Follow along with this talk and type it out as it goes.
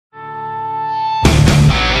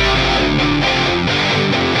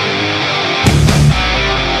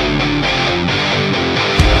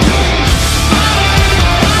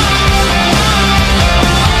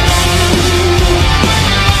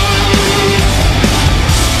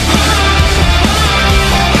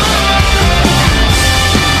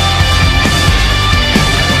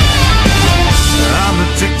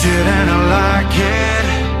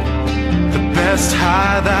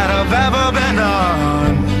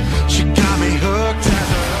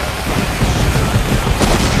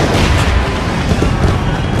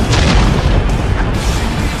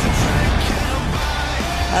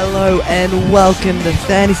Hello and welcome to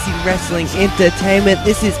Fantasy Wrestling Entertainment.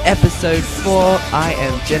 This is episode 4. I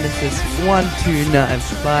am Genesis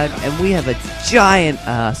 1295 and we have a giant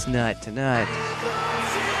ass night tonight.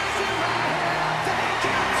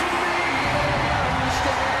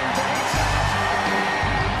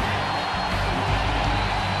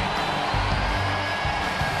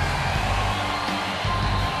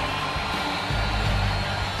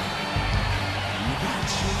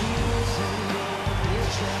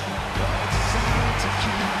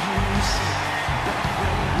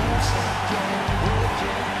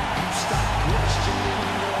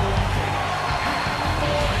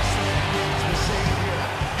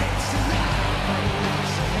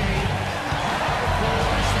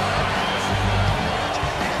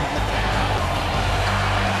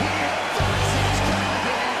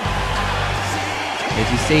 As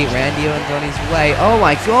you see, Randy Orton's on his way. Oh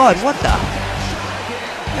my god, what the?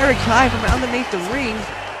 Eric High from underneath the ring,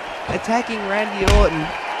 attacking Randy Orton.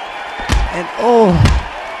 And oh,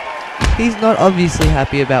 he's not obviously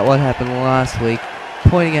happy about what happened last week.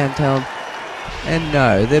 Pointing at him, telling him, and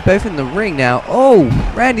no, they're both in the ring now. Oh,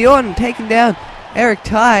 Randy Orton taking down Eric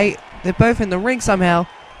Ty. They're both in the ring somehow.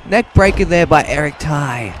 Neck breaker there by Eric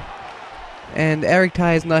Ty. And Eric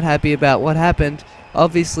Ty is not happy about what happened.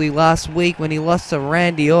 Obviously last week when he lost to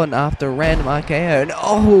Randy Orton after a random RKO. And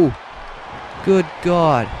oh, good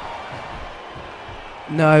god.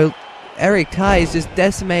 No, Eric Ty is just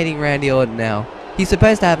decimating Randy Orton now. He's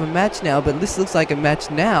supposed to have a match now, but this looks like a match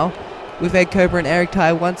now with Ed Cobra and Eric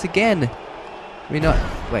Ty once again. Wait,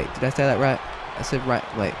 did I say that right? I said right.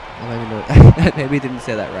 Wait, maybe I didn't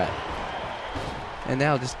say that right. And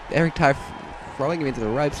now just Eric Ty throwing him into the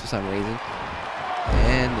ropes for some reason.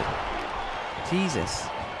 And Jesus.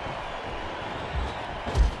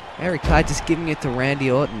 Eric Ty just giving it to Randy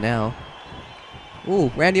Orton now. Ooh,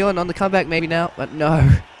 Randy Orton on the comeback maybe now, but no.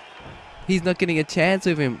 He's not getting a chance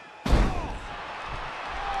with him.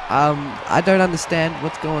 I don't understand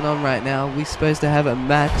what's going on right now. We're supposed to have a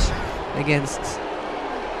match against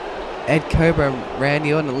Ed Cobra and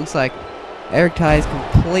Randy Orton. It looks like Eric Ty is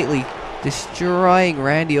completely destroying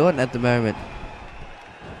Randy Orton at the moment.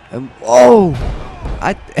 Oh!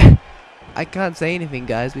 I can't say anything,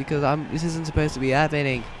 guys, because this isn't supposed to be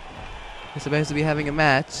happening. We're supposed to be having a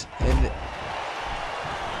match, and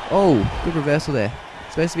oh, good reversal there.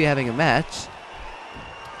 Supposed to be having a match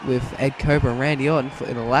with Ed Cobra and Randy Orton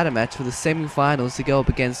in a ladder match for the semi-finals to go up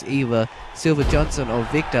against either Silver Johnson or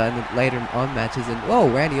Victor in the later on matches. And whoa,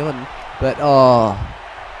 Randy Orton, but oh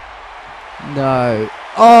no,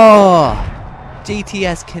 oh,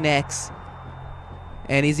 GTS connects.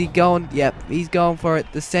 And is he going? Yep, he's going for it.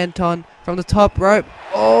 The senton from the top rope.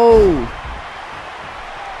 Oh!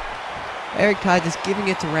 Eric Ty just giving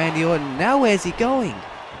it to Randy Orton. Now where's he going?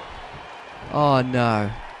 Oh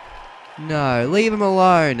no. No, leave him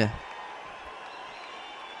alone.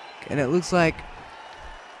 And it looks like...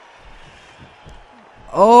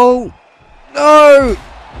 Oh! No!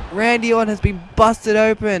 Randy Orton has been busted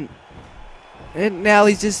open. And now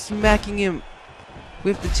he's just smacking him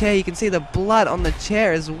with the chair. You can see the blood on the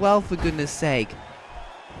chair as well, for goodness sake.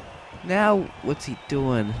 Now, what's he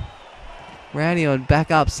doing? Randy Orton back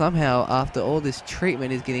up somehow after all this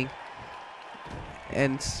treatment he's getting.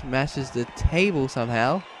 And smashes the table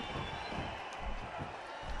somehow.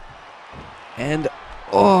 And,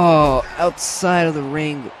 oh, outside of the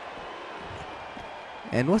ring.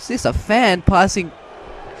 And what's this? A fan passing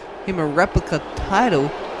him a replica title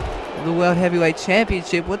of the World Heavyweight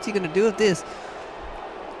Championship. What's he going to do with this?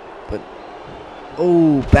 But,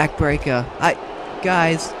 oh, backbreaker.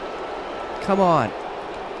 Guys, come on.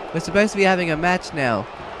 We're supposed to be having a match now.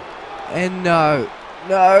 And no.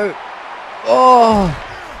 Oh.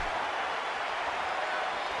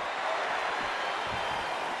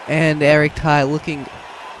 And Eric Ty looking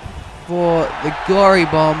for the gory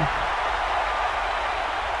bomb.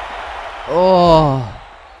 Oh.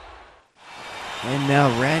 And now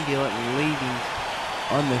Randy Orton leading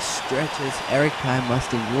on the stretchers. Eric Ty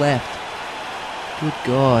must have left. Good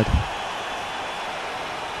God.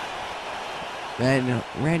 Man,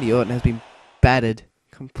 Randy Orton has been battered.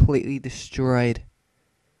 Completely destroyed.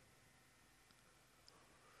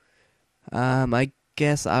 I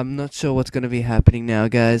guess I'm not sure what's going to be happening now,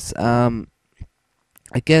 guys. I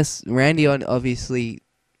guess Randy Orton obviously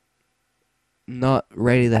not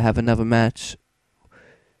ready to have another match.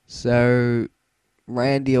 So,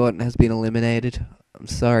 Randy Orton has been eliminated. I'm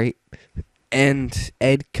sorry. And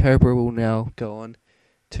Ed Cobra will now go on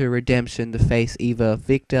to Redemption to face either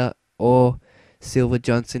Victor or Silver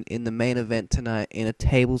Johnson in the main event tonight in a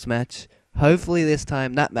tables match. Hopefully this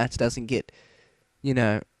time that match doesn't get,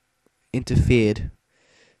 interfered.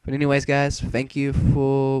 But anyways, guys, thank you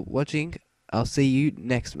for watching. I'll see you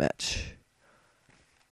next match.